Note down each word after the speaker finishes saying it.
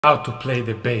How to play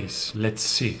the bass. Let's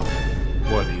see.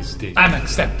 What is this?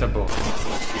 Unacceptable.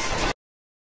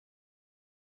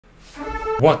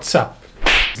 What's up,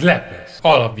 slappers?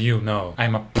 All of you know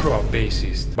I'm a pro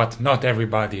bassist, but not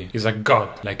everybody is a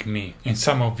god like me, and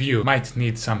some of you might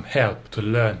need some help to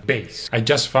learn bass. I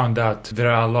just found out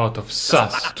there are a lot of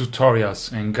sus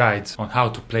tutorials and guides on how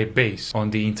to play bass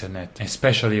on the internet,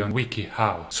 especially on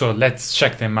wikiHow, so let's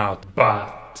check them out.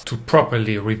 But to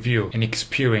properly review and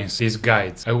experience these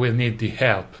guides, I will need the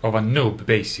help of a noob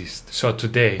bassist. So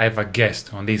today I have a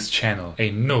guest on this channel, a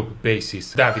noob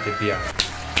bassist, Davide Biale.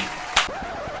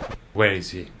 Where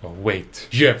is he? Oh wait,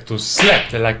 you have to slap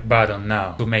the like button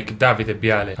now to make Davide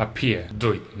Biale appear.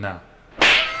 Do it now.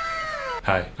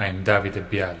 Hi, I am Davide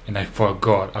Biale and I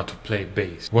forgot how to play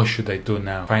bass. What should I do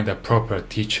now? Find a proper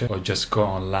teacher or just go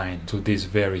online to this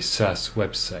very sus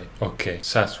website? Okay,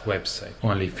 sus website.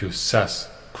 Only if you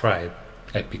subscribe.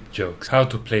 Epic jokes. How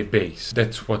to play bass.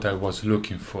 That's what I was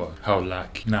looking for. How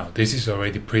lucky. Now, this is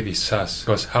already pretty sus,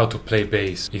 because how to play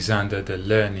bass is under the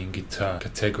learning guitar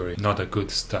category. Not a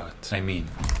good start. I mean,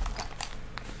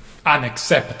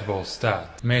 unacceptable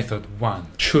start. Method 1.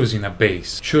 Choosing a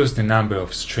bass. Choose the number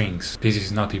of strings. This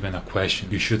is not even a question.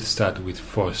 You should start with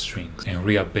 4 strings, and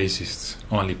real bassists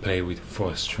only play with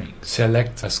 4 strings.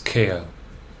 Select a scale.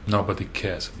 Nobody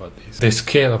cares about this. The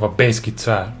scale of a bass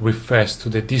guitar refers to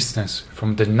the distance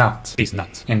from the nut, this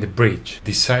nut, and the bridge.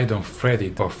 Decide on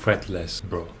fretted or fretless,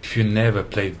 bro. If you never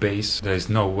played bass, there is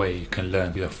no way you can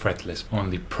learn with a fretless.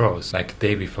 Only pros like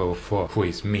Davey404, who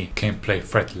is me, can play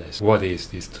fretless. What is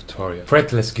this tutorial?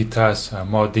 Fretless guitars are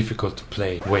more difficult to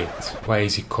play. Wait, why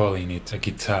is he calling it a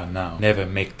guitar now? Never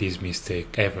make this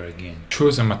mistake ever again.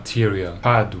 Choose a material,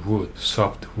 hard wood,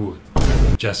 soft wood.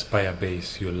 Just buy a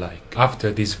bass you like.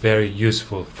 After these very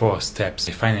useful 4 steps,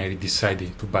 I finally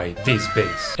decided to buy this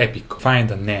bass. Epic. Find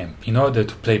an amp. In order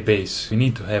to play bass, you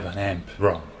need to have an amp.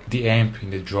 Wrong. The amp in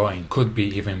the drawing could be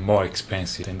even more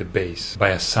expensive than the bass. Buy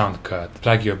a sound card.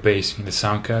 Plug your bass in the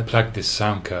sound card. Plug the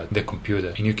sound card in the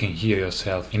computer and you can hear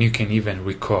yourself, and you can even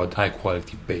record high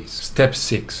quality bass. Step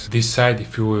 6. Decide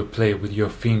if you will play with your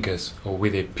fingers or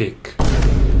with a pick.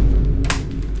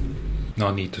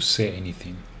 No need to say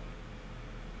anything.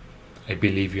 I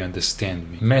believe you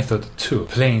understand me. Method 2.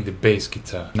 Playing the bass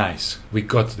guitar. Nice. We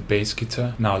got the bass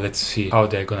guitar. Now let's see how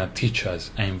they're gonna teach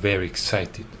us. I am very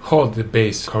excited. Hold the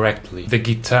bass correctly. The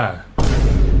guitar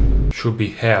should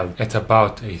be held at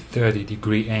about a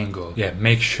 30-degree angle. Yeah,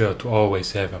 make sure to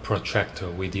always have a protractor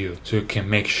with you so you can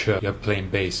make sure you're playing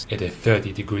bass at a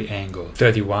 30-degree angle.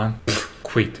 31?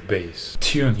 Quit bass.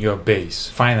 Tune your bass.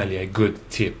 Finally, a good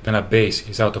tip. When a bass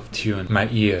is out of tune, my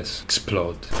ears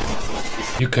explode.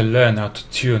 You can learn how to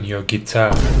tune your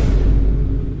guitar.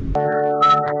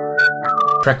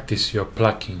 Practice your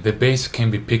plucking. The bass can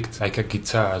be picked like a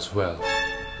guitar as well.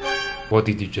 What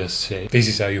did you just say? This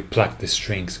is how you pluck the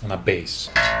strings on a bass.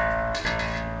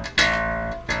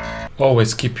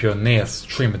 Always keep your nails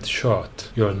trimmed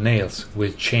short. Your nails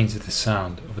will change the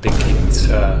sound of the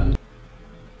guitar.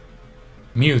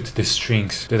 Mute the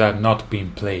strings that are not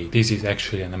being played. This is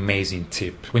actually an amazing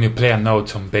tip. When you play a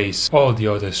note on bass, all the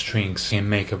other strings can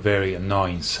make a very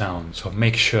annoying sound. So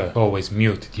make sure to always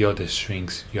mute the other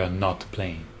strings you are not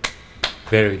playing.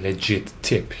 Very legit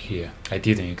tip here. I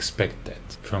didn't expect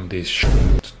that from this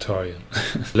tutorial.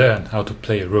 Learn how to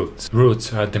play roots.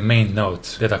 Roots are the main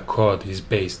notes that a chord is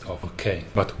based off. Okay,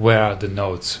 but where are the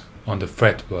notes on the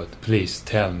fretboard? Please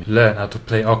tell me. Learn how to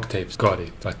play octaves. Got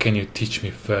it. But can you teach me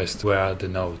first where are the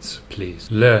notes, please?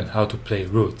 Learn how to play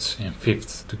roots and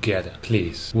fifths together,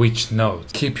 please. Which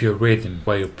note? Keep your rhythm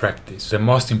while you practice. The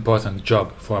most important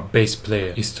job for a bass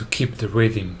player is to keep the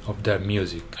rhythm of their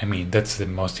music. I mean, that's the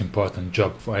most important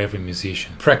job for every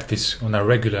musician. Practice on a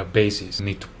regular basis. You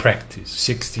need to practice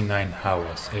 69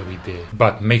 hours every day.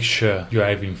 But make sure you are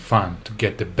having fun to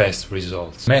get the best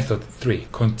results. Method 3.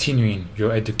 Continuing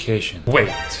your education.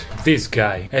 Wait, this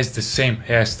guy has the same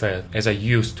hairstyle as I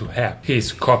used to have. He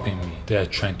is copying me. They are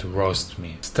trying to roast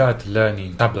me. Start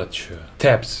learning tablature.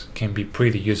 Tabs can be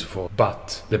pretty useful,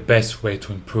 but the best way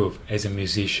to improve as a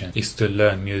musician is to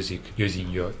learn music using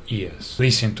your ears.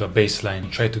 Listen to a bass line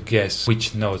and try to guess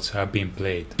which notes are being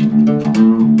played.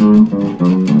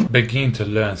 Begin to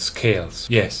learn scales.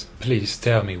 Yes, please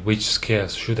tell me which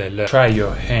scales should I learn. Try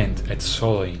your hand at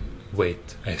soloing.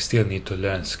 Wait, I still need to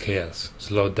learn scales.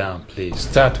 Slow down, please.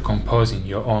 Start composing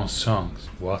your own songs.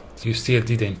 What? You still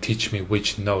didn't teach me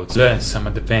which notes. Learn some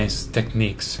advanced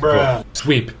techniques. Bro.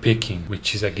 Sweep picking,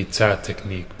 which is a guitar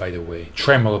technique, by the way.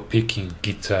 Tremolo picking,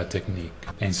 guitar technique.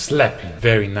 And slapping,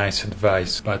 very nice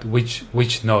advice. But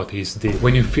which note is this?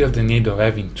 When you feel the need of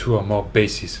having 2 or more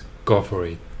basses, go for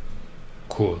it.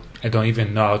 Cool. I don't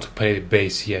even know how to play the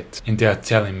bass yet, and they are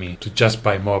telling me to just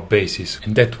buy more basses.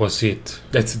 And that was it.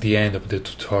 That's the end of the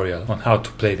tutorial on how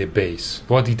to play the bass.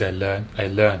 What did I learn? I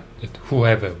learned that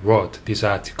whoever wrote this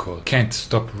article can't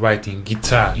stop writing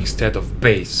guitar instead of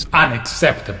bass.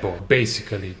 Unacceptable!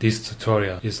 Basically, this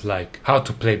tutorial is like how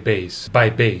to play bass.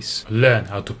 Buy bass. Learn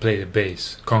how to play the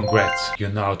bass. Congrats, you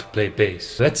know how to play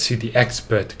bass. Let's see the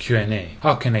expert Q&A.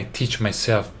 How can I teach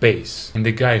myself bass? And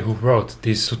the guy who wrote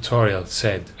this tutorial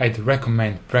said, I'd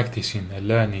recommend practicing and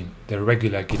learning the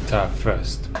regular guitar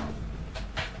first.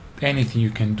 Anything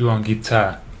you can do on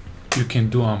guitar, you can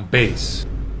do on bass.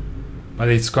 But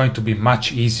it's going to be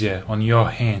much easier on your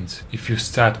hands if you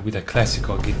start with a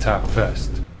classical guitar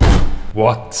first.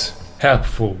 What?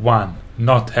 Helpful 1,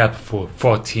 not helpful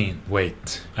 14.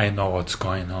 Wait, I know what's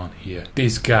going on here.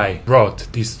 This guy wrote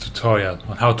this tutorial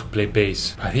on how to play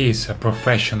bass, but he is a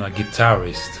professional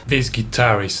guitarist. This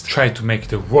guitarist tried to make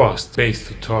the worst bass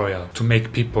tutorial to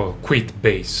make people quit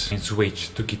bass and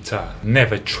switch to guitar.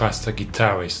 Never trust a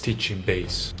guitarist teaching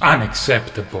bass.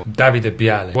 Unacceptable. Davide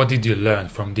Biale, what did you learn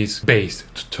from this bass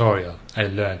tutorial? I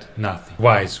learned nothing.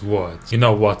 Wise words. You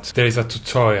know what? There is a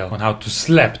tutorial on how to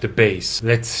slap the bass.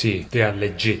 Let's see. They are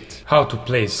legit. How to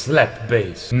play slap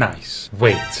bass. Nice.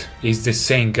 Wait. It's the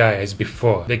same guy as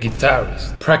before. The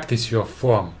guitarist. Practice your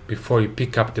form before you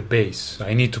pick up the bass.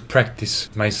 I need to practice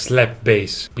my slap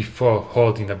bass before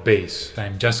holding the bass.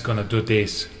 I'm just gonna do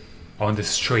this on the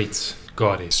streets.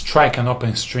 Got it. Strike an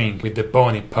open string with the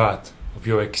bony part of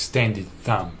your extended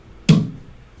thumb.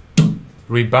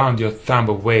 Rebound your thumb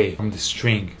away from the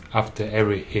string after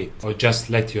every hit, or just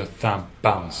let your thumb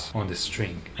bounce on the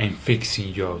string. I'm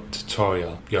fixing your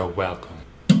tutorial. You're welcome.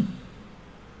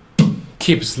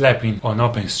 Keep slapping on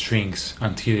open strings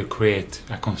until you create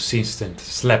a consistent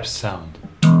slap sound.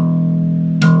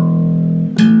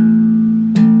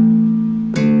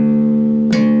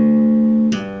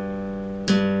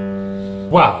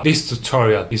 Wow, this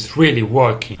tutorial is really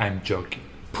working. I'm joking.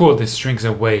 Pull the strings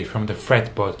away from the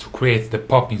fretboard to create the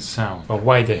popping sound, but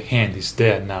while the hand is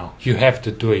there now, you have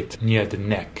to do it near the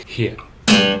neck, here.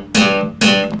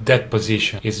 That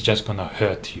position is just gonna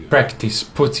hurt you. Practice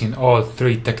putting all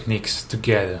 3 techniques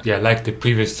together. Yeah, like the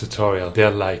previous tutorial,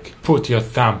 they're like, put your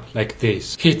thumb like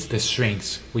this, hit the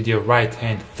strings with your right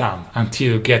hand thumb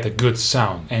until you get a good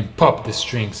sound, and pop the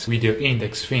strings with your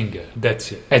index finger.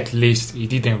 That's it. At least he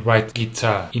didn't write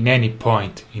guitar in any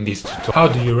point in this tutorial. How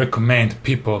do you recommend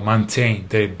people maintain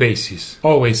their basses?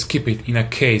 Always keep it in a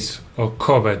case or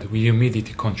covered with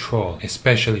humidity control,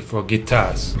 especially for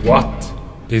guitars. What?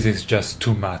 This is just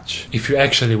too much. If you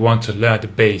actually want to learn the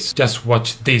bass, just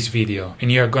watch this video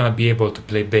and you're gonna be able to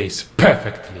play bass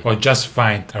perfectly. Or just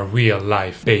find a real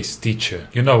life bass teacher.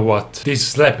 You know what? This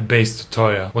slap bass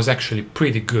tutorial was actually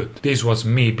pretty good. This was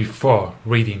me before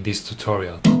reading this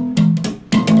tutorial.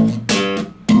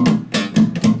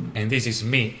 And this is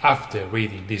me after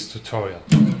reading this tutorial.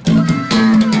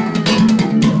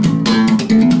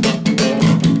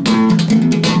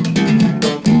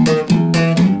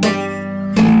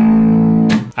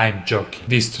 I'm joking.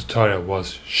 This tutorial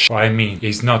was I mean,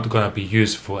 it's not gonna be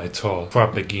useful at all for a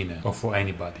beginner or for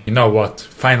anybody. You know what?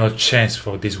 Final chance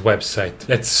for this website.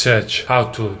 Let's search how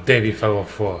to David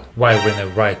 504. Why when I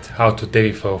write how to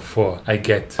David 504, I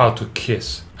get how to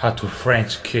kiss. How to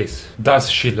French kiss.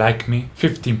 Does she like me?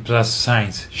 15 plus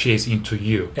signs she is into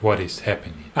you. What is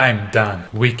happening? I'm done.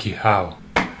 wikiHow.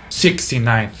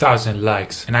 69,000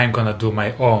 likes, and I'm gonna do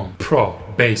my own pro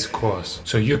bass course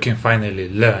so you can finally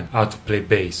learn how to play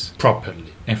bass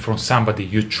properly and from somebody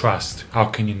you trust. How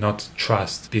can you not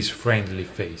trust this friendly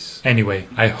face? Anyway,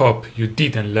 I hope you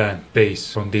didn't learn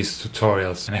bass from these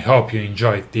tutorials, and I hope you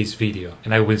enjoyed this video,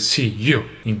 and I will see you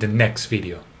in the next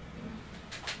video.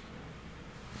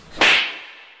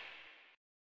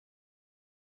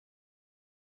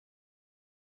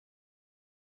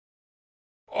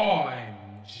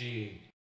 OMG.